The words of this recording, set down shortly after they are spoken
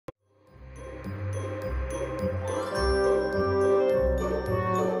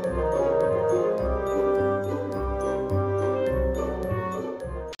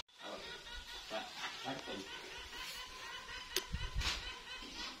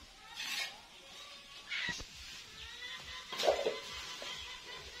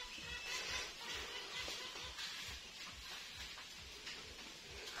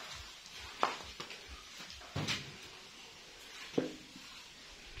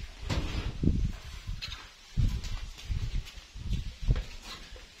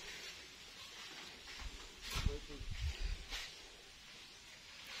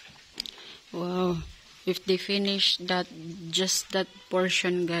if they finish that, just that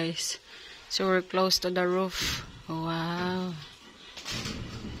portion, guys. So we're close to the roof. Wow.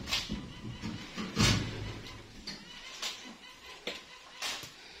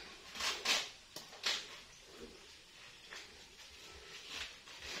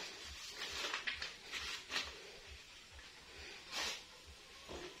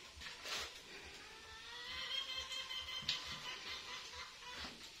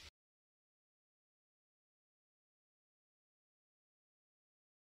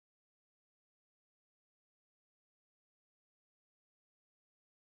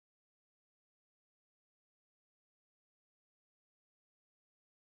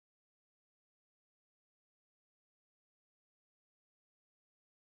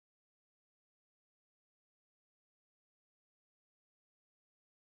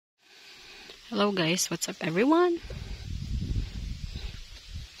 Hello guys, what's up everyone?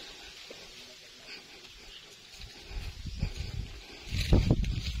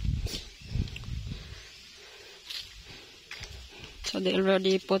 So they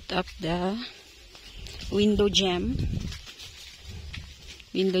already put up the window jamb,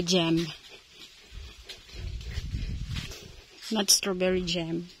 not strawberry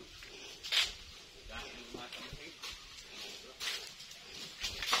jam.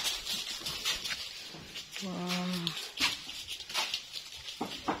 Wow.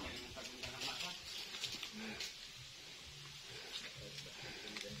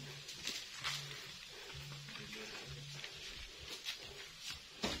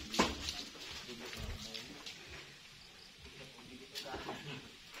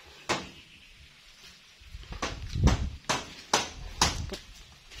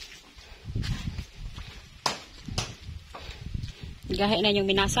 Gahe na yung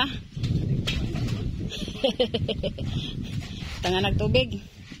minasa. Tanga nagtubig.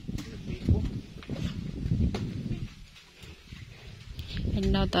 And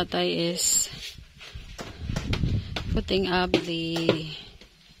now Tatay is putting up the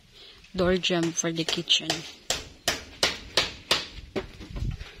door jamb for the kitchen.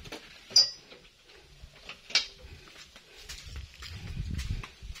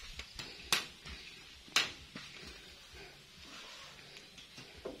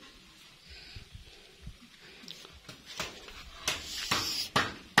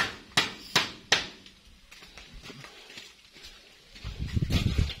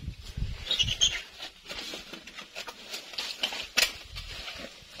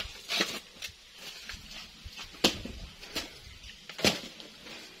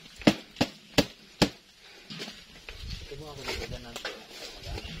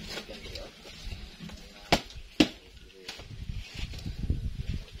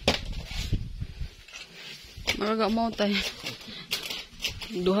 Maraga mo tayo.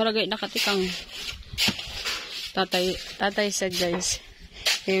 Duha lagay nakatikang. Tatay said guys,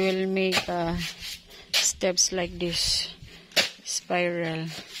 he will make steps like this. Spiral.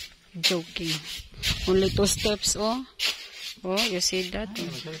 Joking. Only 2 steps, oh. Oh, you see that?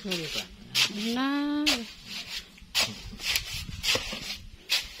 Na.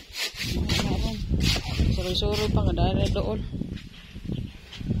 Suri-suri pa kadara doon.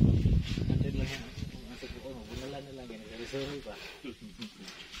 Sorry pa.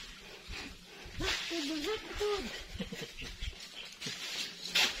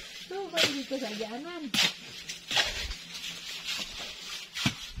 Ito ba dito sa dyanan?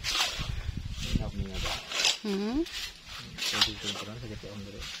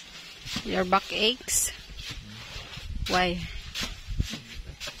 Your back aches? Why?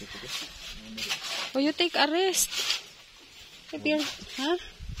 Oh, you take a rest. If you're, huh?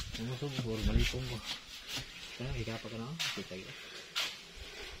 Higa pa ka na? Kita yun.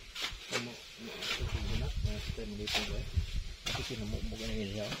 Kasi kinamukmuk na yun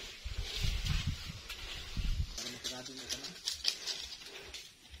siya. Para masarado mo ka na.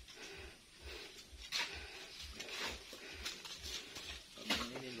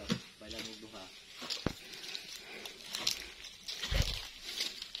 Pag-maninin lang, pala mo duha.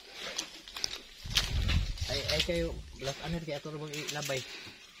 Ay kayo, last aner kaya ito bang ilabay.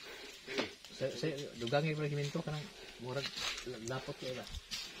 Sa dugangi pa kiminto kanang murag lapot kay ba.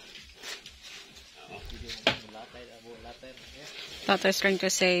 Tata is trying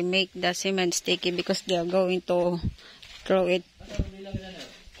to say make the cement sticky because they are going to throw it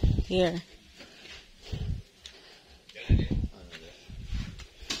here.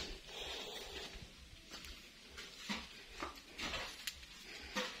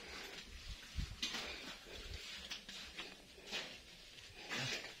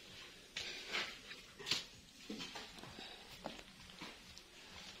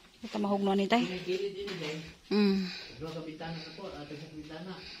 Tamahog na ni tay. Gilid din day. Dua ka bintana na po, ato sa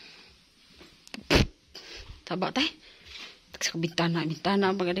bintana. Taba tay. Sa bintana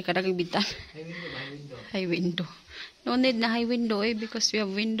bagay kadagang bintana. High window. No need na high window because we have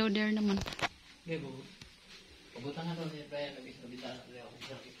window there naman. Okay, pagutan nga to niya tayo nabis na bintana tayo ako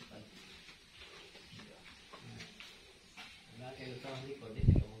sa kikipan. Wala kayo sa likod din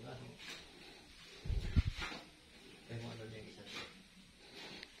kayo mga. Kaya mo ano niya isa.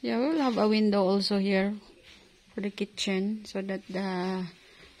 Yeah, we'll have a window also here for the kitchen so that the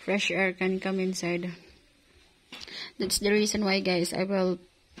fresh air can come inside. That's the reason why, guys, I will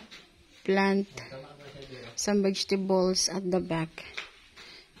plant some vegetables at the back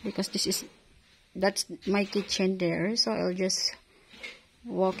because that's my kitchen there. So I'll just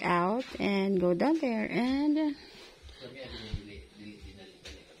walk out and go down there and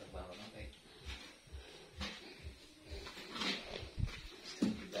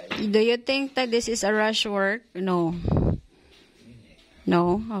do you think that this is a rush work? No.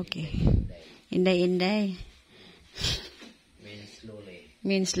 No? Okay. Inday.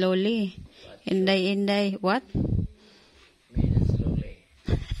 Means slowly. Inday. What? Means slowly.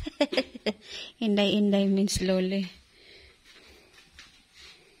 Inday means slowly.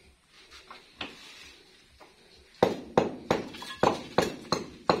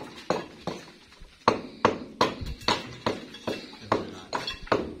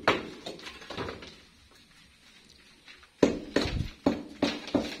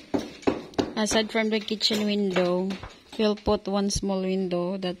 Aside from the kitchen window, we'll put one small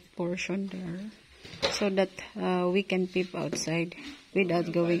window, that portion there, so that we can peep outside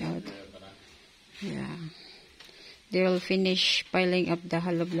without going out. Yeah. They will finish piling up the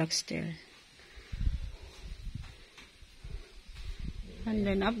hollow blocks there. And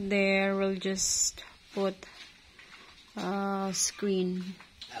then up there, we'll just put a screen.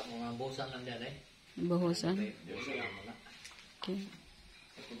 Mga busan lang dyan eh. Bahusan. Okay.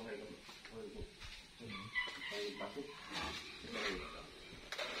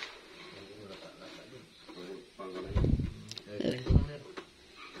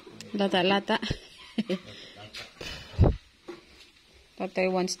 Lata.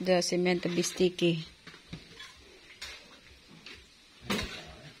 Tatay wants the cement to be sticky.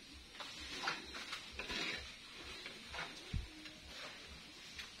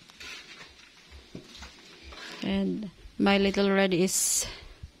 And my little red is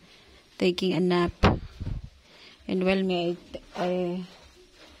taking a nap. And well, I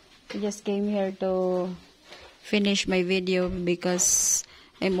just came here to finish my video because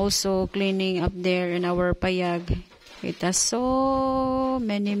I'm also cleaning up there in our payag. It has so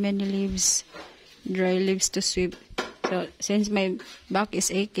many leaves, dry leaves to sweep. So since my back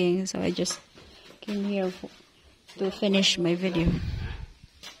is aching, so I just came here to finish my video.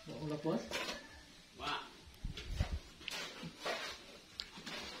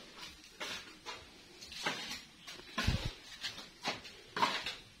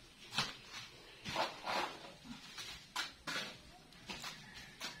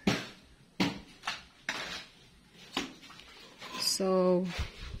 So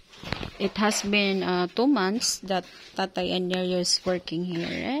it has been 2 months that Tatay and Neryo is working here,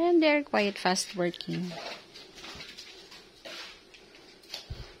 and they're quite fast working.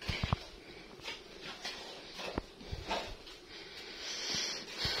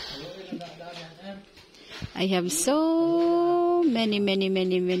 I have so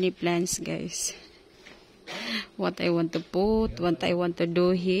many plans, guys. What I want to put, what I want to do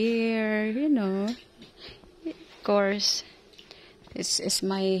here, you know. Of course, this is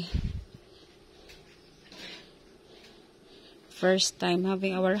my first time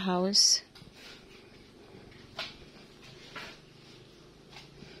having our house.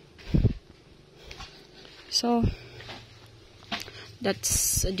 So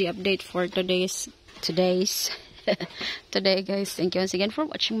that's the update for today, guys. Thank you once again for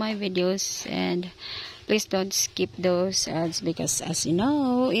watching my videos, and please don't skip those ads because, as you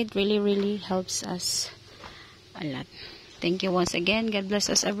know, it really helps us a lot. Thank you once again. God bless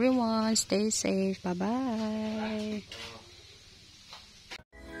us, everyone. Stay safe. Bye-bye.